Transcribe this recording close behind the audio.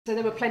So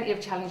there were plenty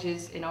of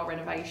challenges in our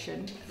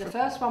renovation. The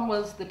first one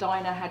was the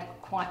diner had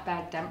quite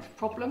bad damp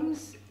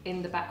problems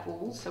in the back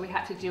walls, so we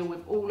had to deal with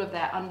all of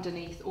that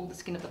underneath all the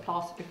skin of the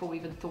plaster before we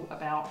even thought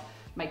about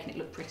making it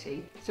look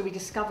pretty. So we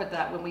discovered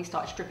that when we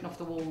started stripping off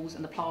the walls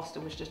and the plaster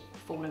was just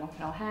falling off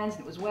in our hands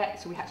and it was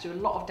wet, so we had to do a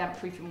lot of damp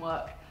proofing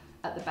work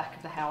at the back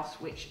of the house,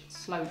 which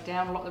slowed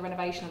down a lot of the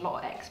renovation, a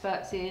lot of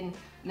experts in,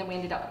 and then we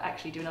ended up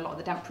actually doing a lot of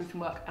the damp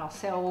proofing work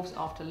ourselves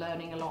after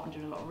learning a lot and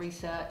doing a lot of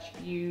research.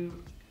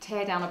 You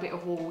tear down a bit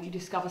of wall, you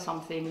discover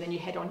something, then you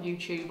head on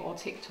YouTube or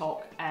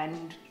TikTok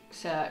and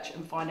search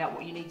and find out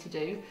what you need to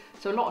do.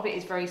 So a lot of it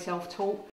is very self-taught.